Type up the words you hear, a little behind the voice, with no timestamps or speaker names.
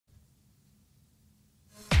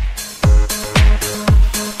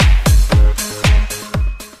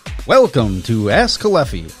Welcome to Ask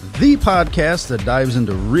Caleffi, the podcast that dives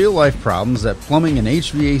into real-life problems that plumbing and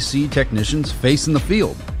HVAC technicians face in the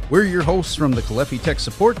field. We're your hosts from the Caleffi Tech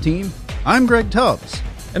Support Team. I'm Greg Tubbs.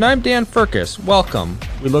 And I'm Dan Furcus. Welcome.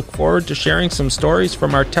 We look forward to sharing some stories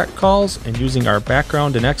from our tech calls and using our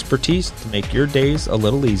background and expertise to make your days a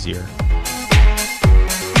little easier.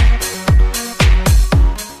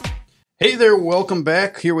 Hey there, welcome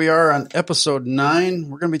back. Here we are on episode 9.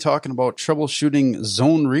 We're going to be talking about troubleshooting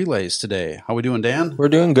zone relays today. How we doing, Dan? We're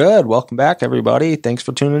doing good. Welcome back, everybody. Thanks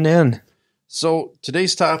for tuning in. So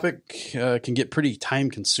today's topic can get pretty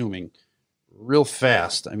time-consuming real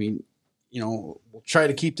fast. I mean, we'll try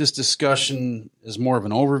to keep this discussion as more of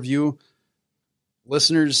an overview.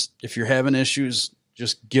 Listeners, if you're having issues,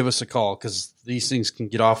 just give us a call because these things can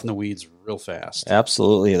get off in the weeds real fast.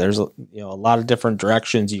 Absolutely. There's a lot of different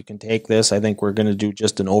directions you can take this. I think we're going to do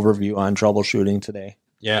just an overview on troubleshooting today.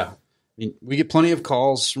 Yeah. I mean, we get plenty of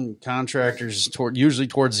calls from contractors usually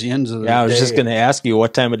towards the end of the day. Yeah, I was just going to ask you,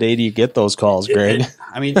 what time of day do you get those calls, Greg?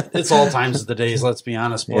 It's all times of the days, let's be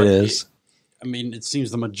honest. But it is. It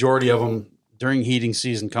seems the majority of them during heating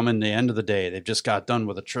season come in the end of the day. They've just got done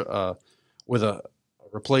with a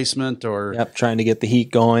replacement or trying to get the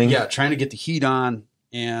heat going. Yeah, trying to get the heat on,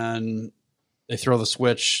 and they throw the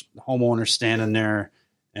switch. The homeowner's standing there,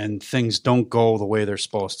 and things don't go the way they're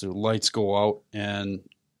supposed to. Lights go out, and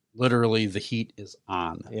literally the heat is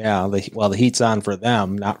on. Yeah, the heat's on for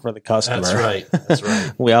them, not for the customer. That's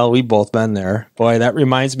right. Well, we've both been there. Boy, that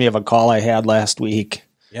reminds me of a call I had last week.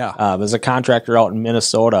 Yeah. There's a contractor out in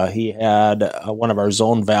Minnesota. He had one of our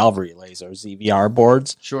zone valve relays, our ZVR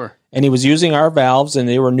boards. Sure. And he was using our valves, and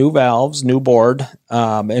they were new valves, new board.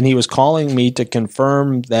 And he was calling me to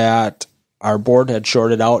confirm that our board had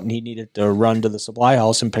shorted out and he needed to run to the supply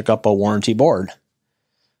house and pick up a warranty board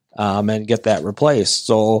and get that replaced.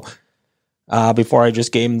 So before I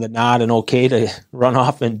just gave him the nod and okay to run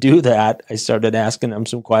off and do that, I started asking him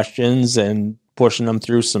some questions and pushing him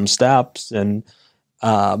through some steps. And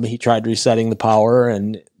he tried resetting the power,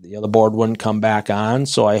 and the board wouldn't come back on.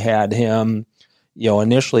 So I had him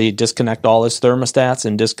initially disconnect all his thermostats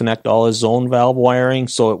and disconnect all his zone valve wiring.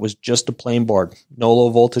 So it was just a plain board, no low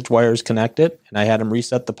voltage wires connected. And I had him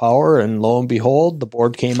reset the power, and lo and behold, the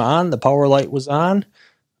board came on, the power light was on,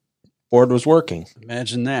 board was working.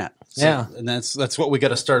 Imagine that. Yeah. And that's what we got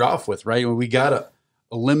to start off with, right? We got to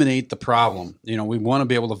eliminate the problem. We want to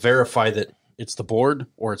be able to verify that it's the board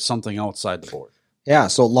or it's something outside the board. Yeah.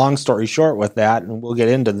 So long story short with that, and we'll get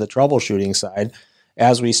into the troubleshooting side.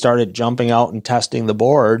 As we started jumping out and testing the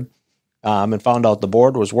board and found out the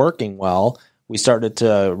board was working well, we started to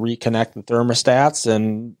reconnect the thermostats,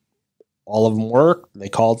 and all of them worked. They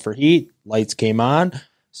called for heat. Lights came on.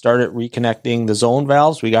 Started reconnecting the zone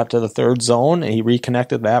valves. We got to the third zone, and he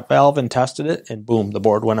reconnected that valve and tested it, and boom, the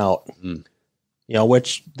board went out.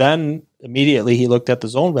 Which then immediately he looked at the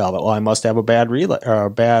zone valve. Well, I must have a bad relay or a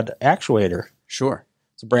bad actuator. Sure.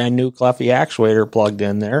 It's a brand new Caleffi actuator plugged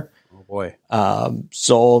in there. Boy.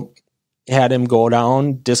 So had him go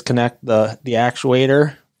down, disconnect the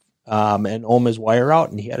actuator, and ohm his wire out,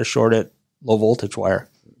 and he had a shorted low voltage wire.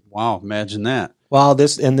 Wow, imagine that. Well,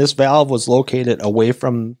 this valve was located away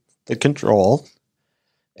from the control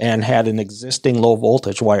and had an existing low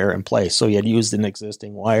voltage wire in place. So he had used an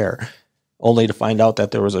existing wire, only to find out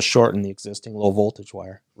that there was a short in the existing low voltage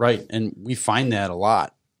wire. Right, and we find that a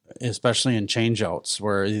lot, especially in changeouts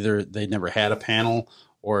where either they never had a panel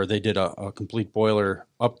or they did a complete boiler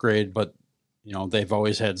upgrade, but they've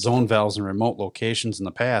always had zone valves in remote locations in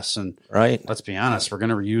the past. And right, let's be honest, we're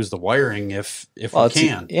going to reuse the wiring if we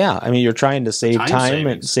can. Yeah, you're trying to save time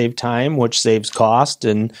and save time, which saves cost.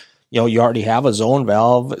 And you already have a zone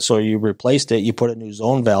valve, so you replaced it. You put a new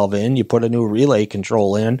zone valve in. You put a new relay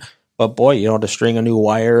control in. But boy, to string a new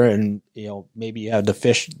wire and maybe you had to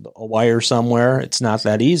fish a wire somewhere. It's not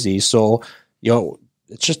that easy. So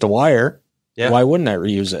it's just a wire. Yeah. Why wouldn't I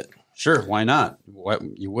reuse it? Sure, why not?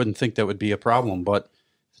 You wouldn't think that would be a problem, but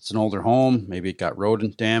if it's an older home, maybe it got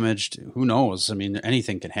rodent damaged. Who knows?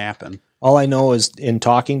 Anything can happen. All I know is in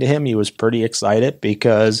talking to him, he was pretty excited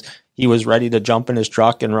because he was ready to jump in his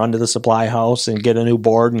truck and run to the supply house and get a new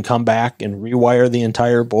board and come back and rewire the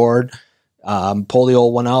entire board, pull the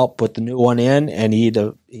old one out, put the new one in, and he'd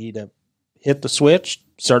hit the switch,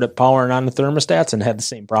 started powering on the thermostats, and had the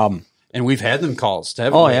same problem. And we've had them calls.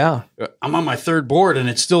 Yeah. I'm on my third board and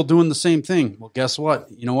it's still doing the same thing. Well, guess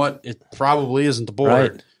what? You know what? It probably isn't the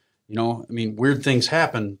board. Right. Weird things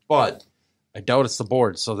happen, but I doubt it's the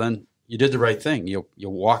board. So then you did the right thing. You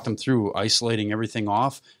walked them through isolating everything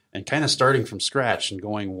off and kind of starting from scratch and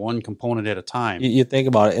going one component at a time. You think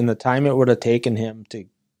about it. In the time it would have taken him to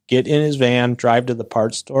get in his van, drive to the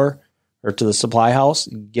parts store or to the supply house,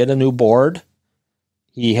 get a new board.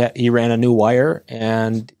 He ran a new wire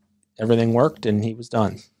and everything worked and he was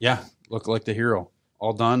done. Yeah, looked like the hero.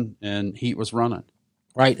 All done and heat was running.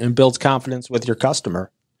 Right, and builds confidence with your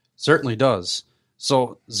customer. Certainly does.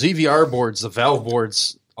 So ZVR boards, the valve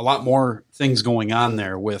boards, a lot more things going on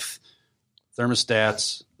there with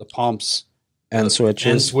thermostats, the pumps, and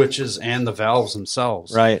switches, and the valves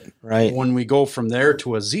themselves. Right. When we go from there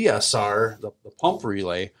to a ZSR, the pump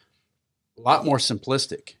relay, a lot more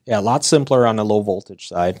simplistic. Yeah, a lot simpler on the low voltage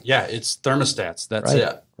side. Yeah, it's thermostats. That's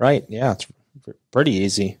it. Right. Yeah, it's pretty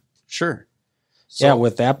easy. Sure. So, yeah,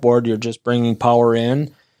 with that board, you're just bringing power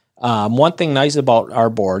in. One thing nice about our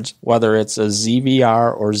boards, whether it's a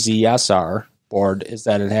ZVR or ZSR board, is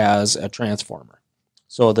that it has a transformer.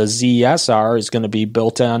 So the ZSR is going to be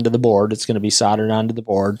built onto the board. It's going to be soldered onto the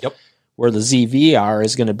board. Yep. Where the ZVR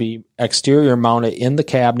is going to be exterior mounted in the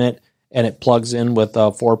cabinet, and it plugs in with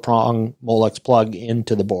a 4-prong Molex plug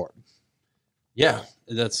into the board. Yeah,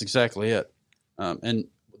 that's exactly it. And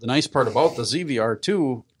the nice part about the ZVR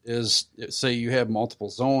too is, say you have multiple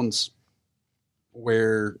zones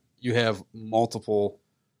where you have multiple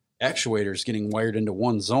actuators getting wired into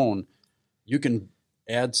one zone, you can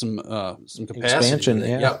add some capacity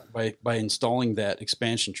expansion, by installing that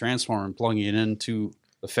expansion transformer and plugging it into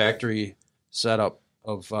the factory setup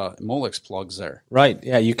of Molex plugs there. Right.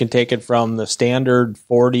 Yeah, you can take it from the standard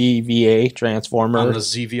 40 VA transformer on the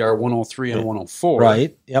ZVR 103 and 104.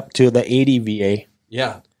 Right. Yep, to the 80 VA.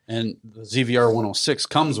 Yeah. And the ZVR 106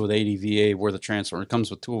 comes with 80 VA where the transformer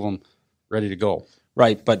comes with two of them ready to go.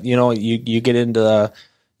 Right, but you get into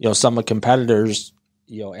some of the competitors,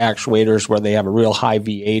 actuators where they have a real high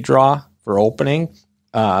VA draw for opening.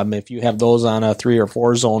 If you have those on a 3 or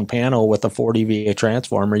 4 zone panel with a 40 VA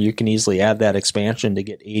transformer, you can easily add that expansion to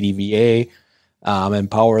get 80 VA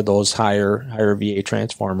and power those higher VA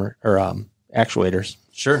transformer or actuators.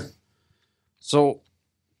 Sure. So,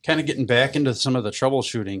 kind of getting back into some of the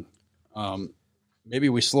troubleshooting, maybe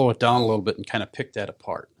we slow it down a little bit and kind of pick that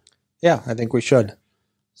apart. Yeah, I think we should.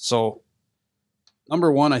 So,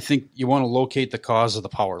 number one, I think you want to locate the cause of the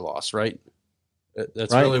power loss, right?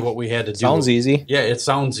 That's really what we had to do. Sounds easy. Yeah, it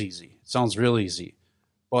sounds easy. It sounds real easy.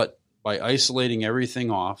 But by isolating everything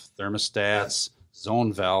off, thermostats,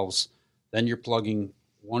 zone valves, then you're plugging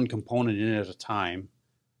one component in at a time.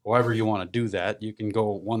 However you want to do that, you can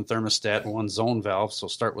go one thermostat, one zone valve. So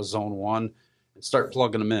start with zone 1 and start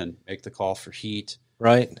plugging them in. Make the call for heat.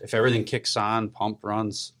 Right. If everything kicks on, pump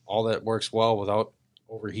runs, all that works well without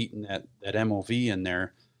overheating that MOV in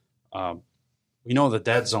there, we know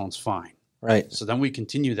that zone's fine. Right. So then we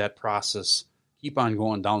continue that process, keep on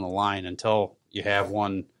going down the line until you have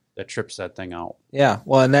one that trips that thing out. Yeah.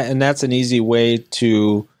 Well, and that's an easy way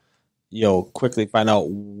to, quickly find out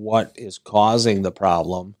what is causing the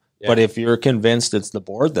problem. Yeah. But if you're convinced it's the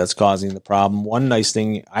board that's causing the problem, one nice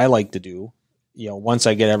thing I like to do, once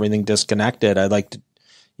I get everything disconnected, I'd like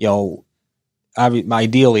to,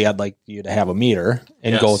 ideally, I'd like you to have a meter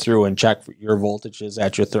and go through and check your voltages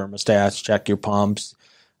at your thermostats, check your pumps,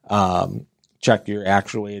 check your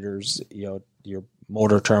actuators, your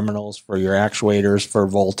motor terminals for your actuators for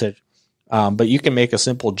voltage. But you can make a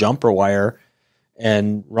simple jumper wire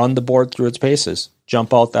and run the board through its paces.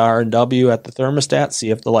 Jump out the R&W at the thermostat,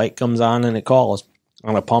 see if the light comes on and it calls.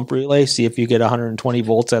 On a pump relay, see if you get 120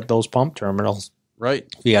 volts at those pump terminals. Right.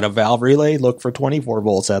 If you got a valve relay, look for 24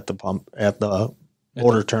 volts at the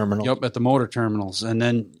motor terminal. Yep, at the motor terminals. And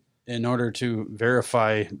then in order to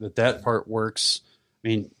verify that part works,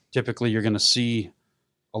 typically you're going to see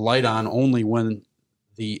a light on only when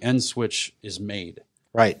the end switch is made.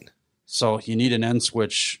 Right. So you need an end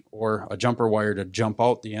switch or a jumper wire to jump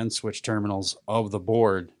out the end switch terminals of the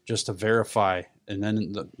board just to verify. And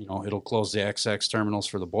then it'll close the XX terminals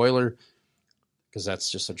for the boiler because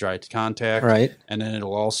that's just a dry contact. Right. And then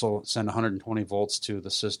it'll also send 120 volts to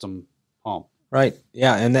the system pump. Right.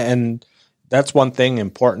 Yeah. And that's one thing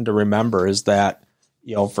important to remember is that,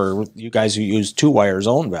 for you guys who use 2-wire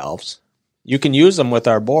zone valves, you can use them with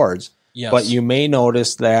our boards. Yes. But you may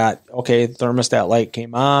notice that, thermostat light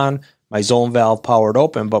came on, my zone valve powered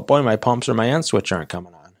open, but boy, my pumps or my end switch aren't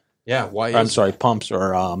coming on. Yeah. Why? Pumps or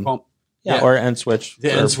pump. Yeah, or end switch.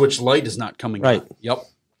 The end switch light is not coming on. Yep.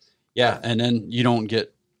 Yeah, and then you don't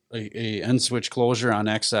get a end switch closure on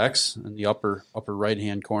XX in the upper right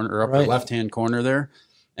hand corner or upper left hand corner there,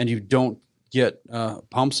 and you don't get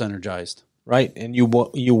pumps energized. Right, and you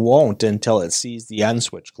won't until it sees the end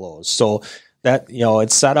switch close. So that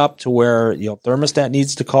it's set up to where thermostat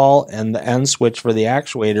needs to call and the end switch for the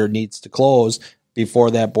actuator needs to close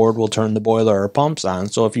before that board will turn the boiler or pumps on.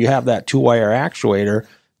 So if you have that 2-wire actuator,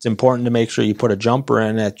 it's important to make sure you put a jumper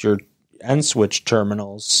in at your end switch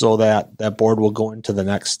terminals so that that board will go into the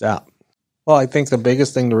next step. Well, I think the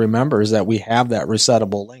biggest thing to remember is that we have that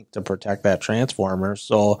resettable link to protect that transformer.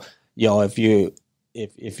 So, if you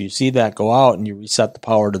see that go out and you reset the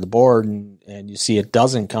power to the board and you see it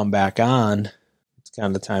doesn't come back on, it's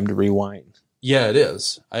kind of time to rewind. Yeah, it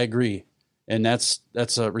is. I agree. And that's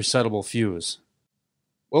a resettable fuse.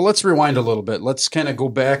 Well, let's rewind a little bit. Let's kind of go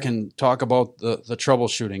back and talk about the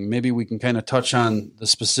troubleshooting. Maybe we can kind of touch on the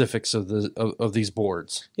specifics of these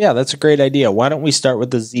boards. Yeah, that's a great idea. Why don't we start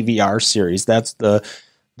with the ZVR series? That's the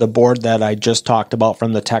board that I just talked about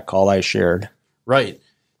from the tech call I shared. Right.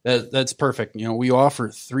 That's perfect. We offer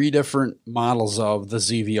 3 different models of the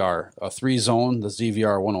ZVR. A 3-zone, the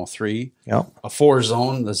ZVR 103. Yep. A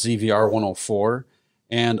 4-zone, the ZVR 104.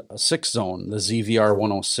 And a 6-zone, the ZVR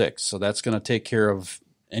 106. So that's going to take care of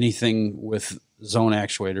anything with zone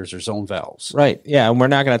actuators or zone valves. Right. Yeah. And we're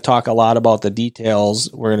not going to talk a lot about the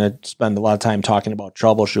details. We're going to spend a lot of time talking about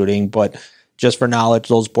troubleshooting, but just for knowledge,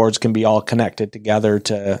 those boards can be all connected together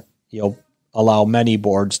to, allow many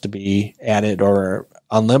boards to be added or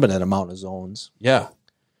unlimited amount of zones. Yeah.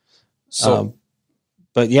 So,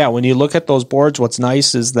 but yeah, when you look at those boards, what's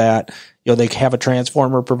nice is that, they have a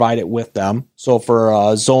transformer provided with them. So for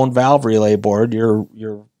a zone valve relay board, your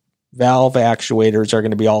valve actuators are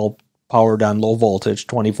going to be all powered on low voltage,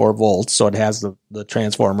 24 volts. So it has the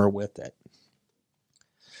transformer with it.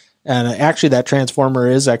 And actually that transformer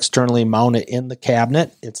is externally mounted in the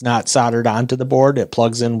cabinet. It's not soldered onto the board. It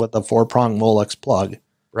plugs in with a 4-prong Molex plug.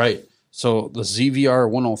 Right. So the ZVR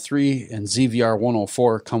 103 and ZVR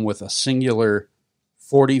 104 come with a singular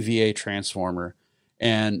 40 VA transformer,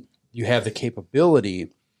 and you have the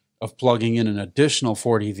capability of plugging in an additional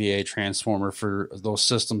 40 VA transformer for those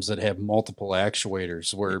systems that have multiple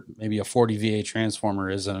actuators where maybe a 40 VA transformer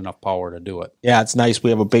isn't enough power to do it. Yeah, it's nice.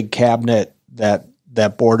 We have a big cabinet that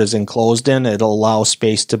board is enclosed in. It'll allow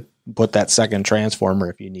space to put that second transformer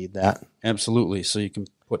if you need that. Absolutely. So you can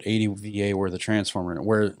put 80 VA where the transformer,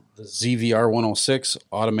 where the ZVR 106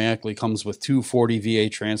 automatically comes with 2 40 VA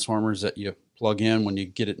transformers that you plug in when you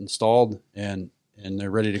get it installed, and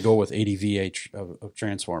they're ready to go with 80 VA of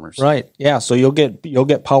transformers. Right. Yeah. So you'll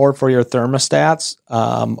get power for your thermostats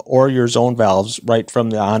or your zone valves right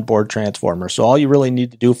from the onboard transformer. So all you really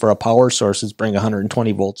need to do for a power source is bring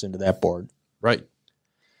 120 volts into that board. Right.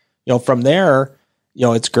 From there,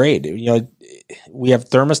 it's great. We have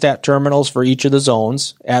thermostat terminals for each of the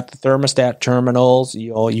zones. At the thermostat terminals,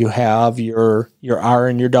 you have your R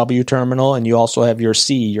and your W terminal, and you also have your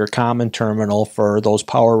C, your common terminal for those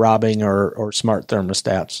power robbing or smart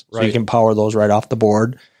thermostats. So you can power those right off the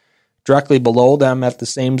board. Directly below them at the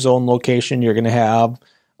same zone location, you're going to have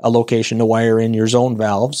a location to wire in your zone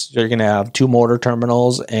valves. You're going to have 2 motor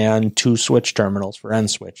terminals and 2 switch terminals for end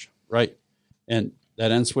switch. Right. And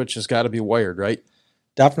that end switch has got to be wired, right?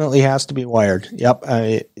 Definitely has to be wired. Yep.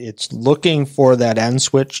 It's looking for that end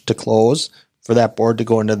switch to close for that board to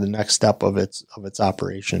go into the next step of its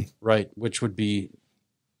operation. Right. Which would be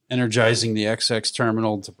energizing the XX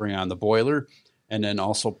terminal to bring on the boiler, and then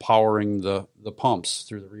also powering the pumps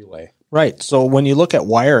through the relay. Right. So when you look at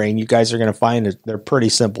wiring, you guys are going to find that they're pretty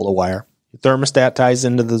simple to wire. The thermostat ties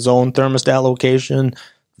into the zone thermostat location.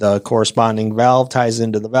 The corresponding valve ties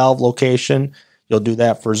into the valve location. You'll do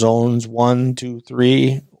that for zones 1, 2,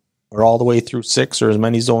 3, or all the way through 6, or as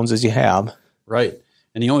many zones as you have. Right.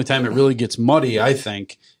 And the only time it really gets muddy, I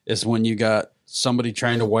think, is when you got somebody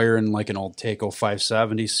trying to wire in like an old Takeo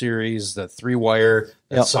 570 series, that 3-wire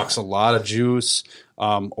that sucks a lot of juice,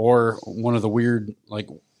 or one of the weird like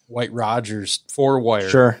White Rogers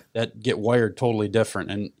 4-wire that get wired totally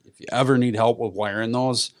different. And if you ever need help with wiring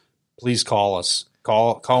those, please call us.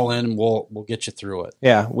 Call in and we'll get you through it.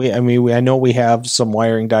 Yeah, I know we have some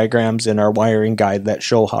wiring diagrams in our wiring guide that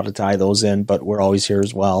show how to tie those in, but we're always here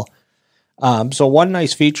as well. So one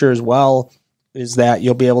nice feature as well is that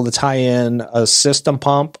you'll be able to tie in a system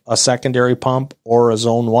pump, a secondary pump, or a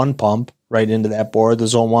zone 1 pump right into that board. The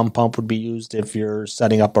zone 1 pump would be used if you're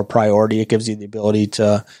setting up a priority. It gives you the ability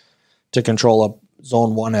to control a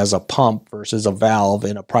zone 1 as a pump versus a valve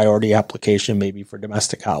in a priority application, maybe for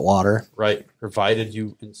domestic hot water. Right. Provided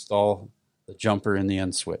you install the jumper in the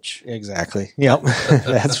end switch. Exactly. Yep.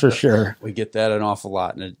 That's for sure. We get that an awful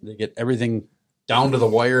lot, and they get everything down to the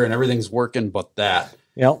wire and everything's working but that.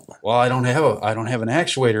 Yep. Well, I don't have an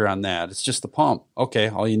actuator on that. It's just the pump. Okay.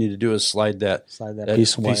 All you need to do is slide that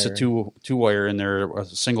piece of two wire in there, or a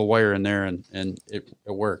single wire in there, and it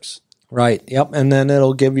works. Right. Yep. And then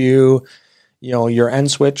it'll give you your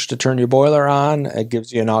end switch to turn your boiler on. It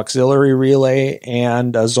gives you an auxiliary relay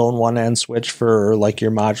and a zone 1 end switch for like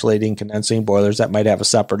your modulating condensing boilers that might have a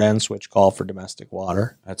separate end switch call for domestic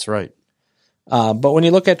water. That's right. But when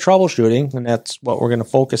you look at troubleshooting, and that's what we're going to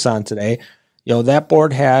focus on today, that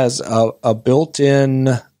board has a built-in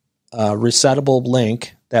resettable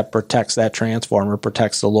link that protects that transformer,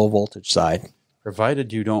 protects the low voltage side.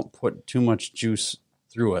 Provided you don't put too much juice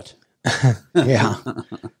through it.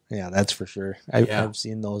 Yeah, that's for sure. I've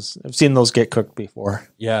seen those. I've seen those get cooked before.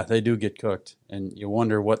 Yeah, they do get cooked, and you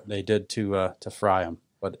wonder what they did to fry them.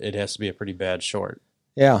 But it has to be a pretty bad short.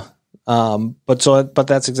 Yeah, but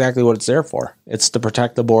that's exactly what it's there for. It's to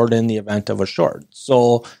protect the board in the event of a short.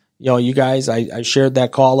 So, you guys, I shared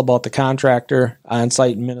that call about the contractor on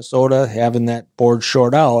site in Minnesota having that board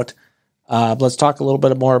short out. Let's talk a little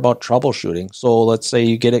bit more about troubleshooting. So let's say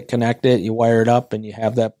you get it connected, you wire it up, and you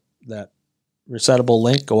have that resettable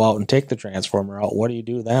link go out and take the transformer out. What do you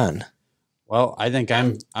do then? Well, I think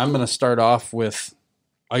I'm going to start off with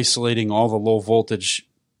isolating all the low voltage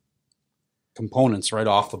components right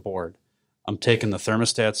off the board. I'm taking the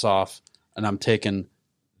thermostats off, and I'm taking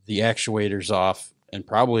the actuators off, and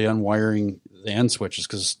probably unwiring the end switches,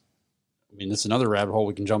 because this is another rabbit hole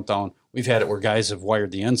we can jump down. We've had it where guys have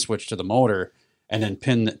wired the end switch to the motor and then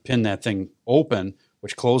pin that thing open,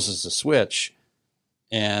 which closes the switch,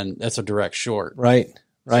 and that's a direct short. Right.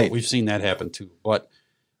 So we've seen that happen too. But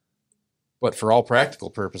for all practical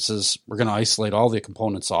purposes, we're going to isolate all the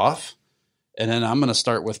components off, and then I'm going to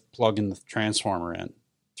start with plugging the transformer in,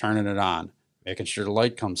 turning it on, making sure the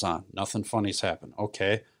light comes on. Nothing funny's happened.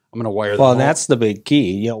 Okay, I'm going to wire the motor. That's the big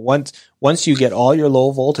key. Once you get all your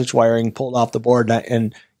low voltage wiring pulled off the board,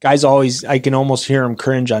 and guys I can almost hear them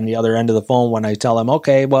cringe on the other end of the phone when I tell them,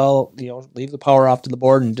 okay, well, leave the power off to the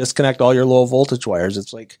board and disconnect all your low voltage wires.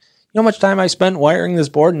 It's like, how much time I spent wiring this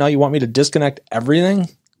board, and now you want me to disconnect everything?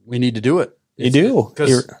 We need to do it. You do.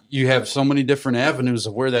 Because you have so many different avenues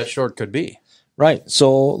of where that short could be. Right.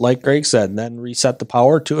 So like Greg said, then reset the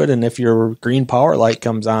power to it, and if your green power light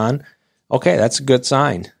comes on, okay, that's a good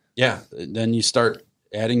sign. Yeah. Then you start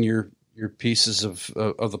adding your pieces of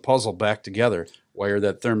the puzzle back together. Wire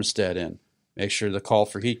that thermostat in. Make sure the call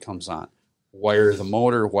for heat comes on. Wire the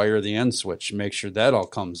motor, wire the end switch. Make sure that all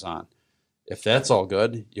comes on. If that's all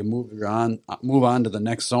good, you move on to the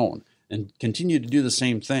next zone and continue to do the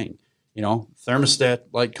same thing. Thermostat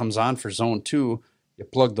light comes on for zone 2. You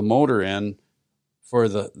plug the motor in for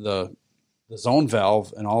the zone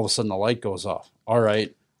valve, and all of a sudden the light goes off. All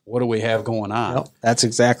right, what do we have going on? Yep, that's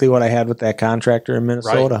exactly what I had with that contractor in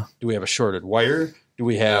Minnesota. Right. Do we have a shorted wire? Do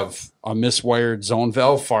we have a miswired zone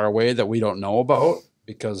valve far away that we don't know about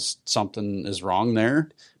because something is wrong there?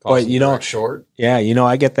 But short. Yeah,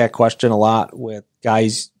 I get that question a lot with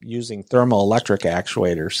guys using thermoelectric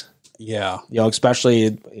actuators. Yeah.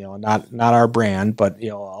 Especially, not our brand, but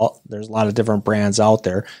there's a lot of different brands out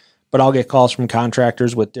there. But I'll get calls from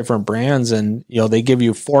contractors with different brands, and they give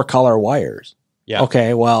you 4 color wires. Yeah.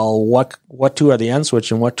 Okay, well, what 2 are the end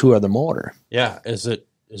switch and what 2 are the motor? Yeah. Is it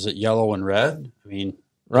yellow and red?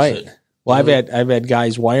 Right. Well, I've had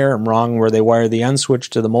guys wire them wrong, where they wire the end switch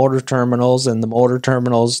to the motor terminals and the motor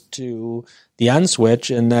terminals to the end switch,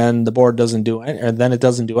 and then the board doesn't do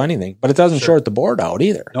anything. But it doesn't short the board out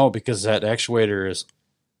either. No, because that actuator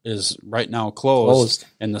is right now closed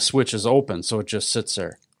and the switch is open, so it just sits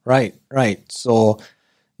there. Right. So,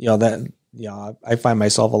 I find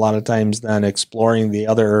myself a lot of times then exploring the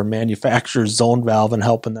other manufacturer's zone valve and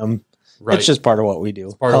helping them. Right. It's just part of what we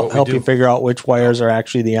do. Help you figure out which wires are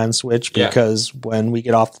actually the end switch, because when we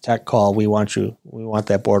get off the tech call, we want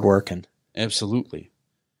that board working. Absolutely.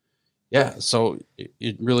 Yeah. So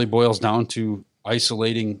it really boils down to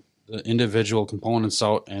isolating the individual components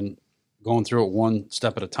out and going through it one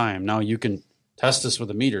step at a time. Now you can test this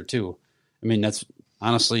with a meter too. That's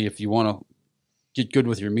honestly, if you want to get good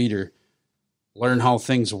with your meter, learn how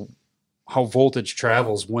voltage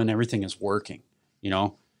travels when everything is working.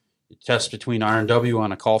 You test between R and W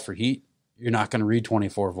on a call for heat, you're not going to read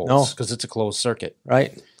 24 volts because it's a closed circuit.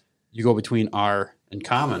 Right. You go between R and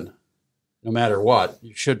common, no matter what,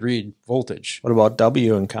 you should read voltage. What about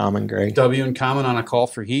W and common, Greg? W and common on a call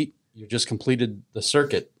for heat, you just completed the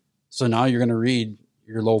circuit. So now you're going to read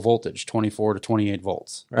your low voltage, 24 to 28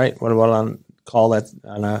 volts. Right. What about on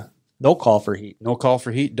a no call for heat? No call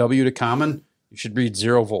for heat, W to common, you should read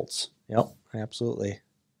 0 volts. Yep, absolutely.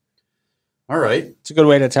 All right. It's a good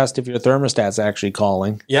way to test if your thermostat's actually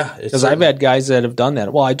calling. Yeah. Because I've had guys that have done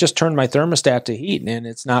that. Well, I just turned my thermostat to heat and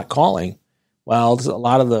it's not calling. Well, a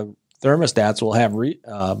lot of the thermostats will have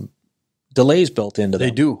delays built into them.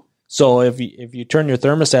 They do. So if you turn your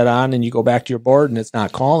thermostat on and you go back to your board and it's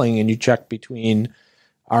not calling, and you check between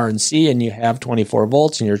R and C and you have 24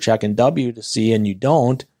 volts and you're checking W to C and you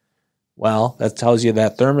don't, well, that tells you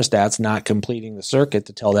that thermostat's not completing the circuit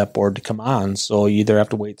to tell that board to come on. So you either have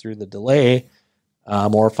to wait through the delay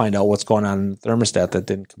or find out what's going on in the thermostat that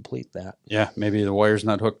didn't complete that. Yeah, maybe the wire's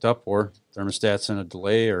not hooked up, or thermostat's in a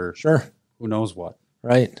delay, or Sure, who knows what.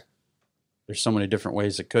 right. There's so many different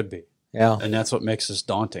ways it could be. Yeah. And that's what makes this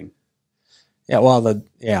daunting. Yeah, well,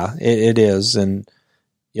 it is. And,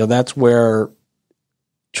 that's where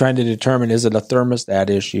trying to determine, is it a thermostat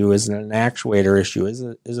issue? Is it an actuator issue? Is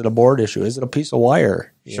it a board issue? Is it a piece of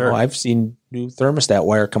wire? Sure. I've seen new thermostat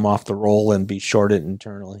wire come off the roll and be shorted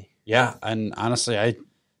internally. Yeah, and honestly,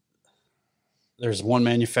 there's one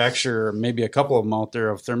manufacturer, maybe a couple of them out there,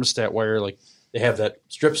 of thermostat wire, like they have that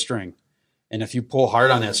strip string. And if you pull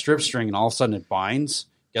hard on that strip string and all of a sudden it binds,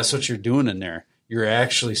 guess what you're doing in there? You're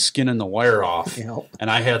actually skinning the wire off. Yep.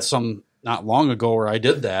 And I had some not long ago where I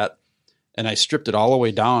did that, and I stripped it all the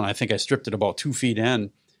way down. I think I stripped it about 2 feet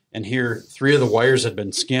in, and here 3 of the wires had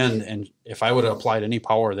been skinned, and if I would have applied any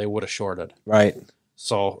power, they would have shorted. Right.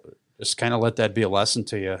 So just kind of let that be a lesson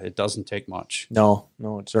to you. It doesn't take much. No,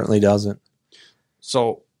 it certainly doesn't.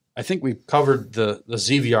 So I think we've covered the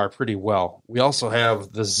ZVR pretty well. We also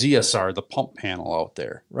have the ZSR, the pump panel out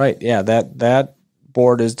there. Right. Yeah, that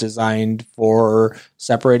board is designed for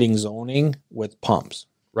separating zoning with pumps.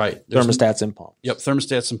 Right. Thermostats and pumps. Yep,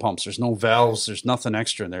 thermostats and pumps. There's no valves. There's nothing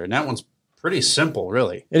extra in there. And that one's pretty simple,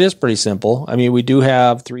 really. It is pretty simple. I mean, we do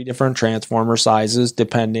have 3 different transformer sizes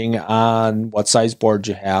depending on what size board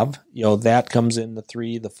you have. That comes in the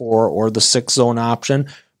 3, the 4, or the 6 zone option.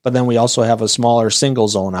 But then we also have a smaller single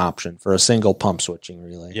zone option for a single pump switching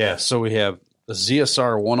relay. Yeah, so we have the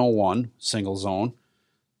ZSR 101 single zone,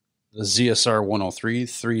 the ZSR 103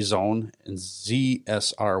 3 zone, and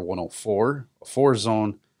ZSR 104 a 4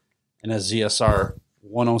 zone, and a ZSR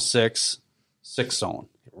 106 6 zone.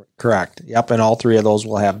 Correct. Yep, and all 3 of those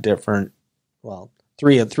will have different. Well,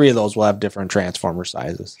 three of those will have different transformer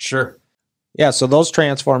sizes. Sure. Yeah, so those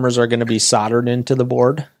transformers are going to be soldered into the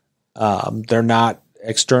board. They're not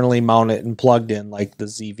externally mounted and plugged in like the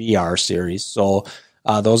ZVR series. So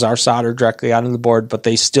those are soldered directly onto the board, but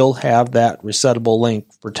they still have that resettable link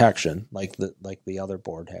protection like the other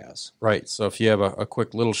board has. Right. So if you have a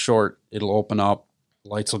quick little short, it'll open up,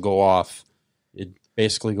 lights will go off. It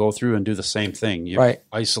basically go through and do the same thing. You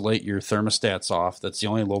isolate your thermostats off. That's the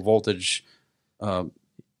only low voltage.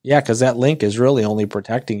 Yeah, because that link is really only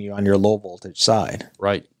protecting you on your low voltage side.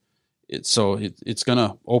 Right. It's going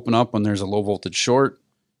to open up when there's a low voltage short,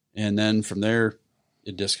 and then from there,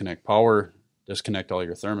 it disconnect power, disconnect all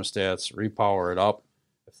your thermostats, repower it up.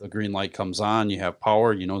 If the green light comes on, you have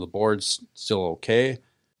power, the board's still okay.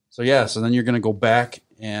 So then you're going to go back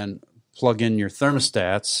and plug in your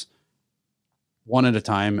thermostats one at a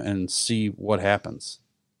time and see what happens.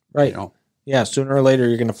 Right. Yeah, sooner or later,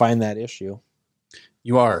 you're going to find that issue.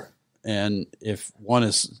 You are. And if one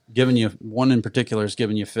in particular is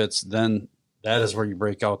giving you fits, then that is where you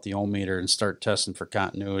break out the ohm meter and start testing for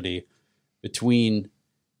continuity between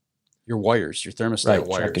your wires, your thermostat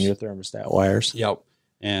wires. Checking your thermostat wires. Yep.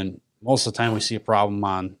 And most of the time we see a problem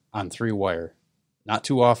on 3-wire. Not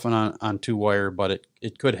too often on 2-wire, but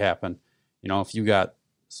it could happen. If you got,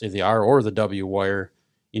 say, the R or the W wire,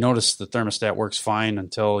 you notice the thermostat works fine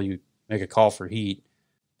until you make a call for heat.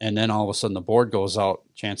 And then all of a sudden the board goes out.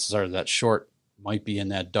 Chances are that short might be in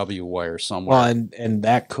that W wire somewhere. Well, and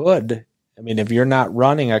that could, if you're not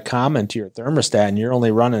running a common to your thermostat and you're only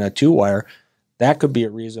running a 2-wire, that could be a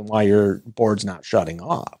reason why your board's not shutting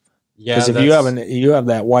off. Yeah, because if you have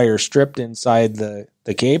that wire stripped inside the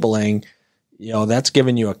cabling, that's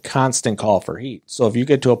giving you a constant call for heat. So if you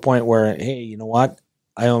get to a point where, hey, you know what,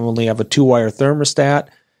 I only have a 2-wire thermostat.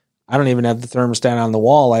 I don't even have the thermostat on the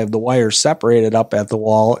wall. I have the wires separated up at the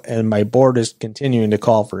wall, and my board is continuing to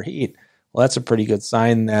call for heat. Well, that's a pretty good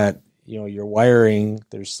sign that your wiring,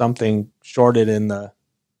 there's something shorted in the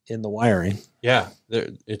wiring. Yeah,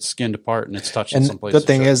 it's skinned apart and it's touching someplace. The good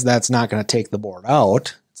thing is that's not going to take the board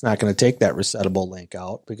out. It's not going to take that resettable link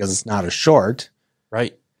out because it's not a short.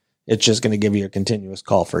 Right. It's just going to give you a continuous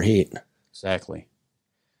call for heat. Exactly.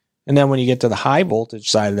 And then when you get to the high voltage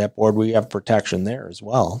side of that board, we have protection there as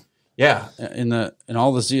well. Yeah, in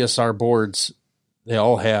all the ZSR boards, they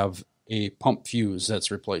all have a pump fuse that's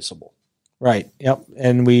replaceable. Right. Yep.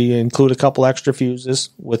 And we include a couple extra fuses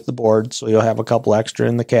with the board, so you'll have a couple extra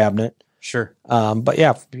in the cabinet. Sure. But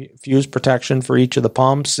yeah, fuse protection for each of the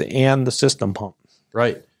pumps and the system pump.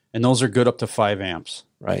 Right. And those are good up to 5 amps.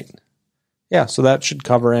 Right. Yeah. So that should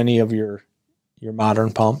cover any of your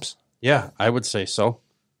modern pumps. Yeah, I would say so.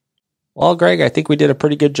 Well, Greg, I think we did a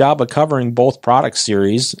pretty good job of covering both product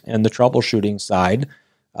series and the troubleshooting side.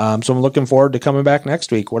 So I'm looking forward to coming back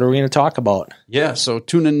next week. What are we going to talk about? Yeah, so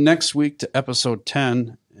tune in next week to episode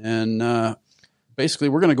 10, and basically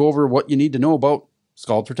we're going to go over what you need to know about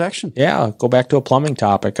scald protection. Yeah, go back to a plumbing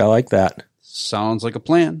topic. I like that. Sounds like a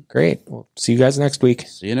plan. Great. We'll see you guys next week.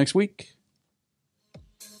 See you next week.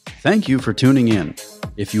 Thank you for tuning in.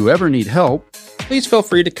 If you ever need help, please feel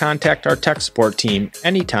free to contact our tech support team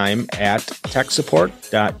anytime at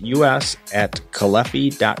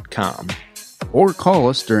techsupport.us@caleffi.com. or call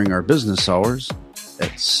us during our business hours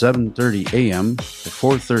at 7:30 a.m. to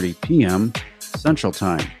 4:30 p.m. Central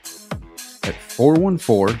Time at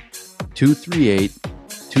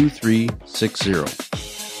 414-238-2360.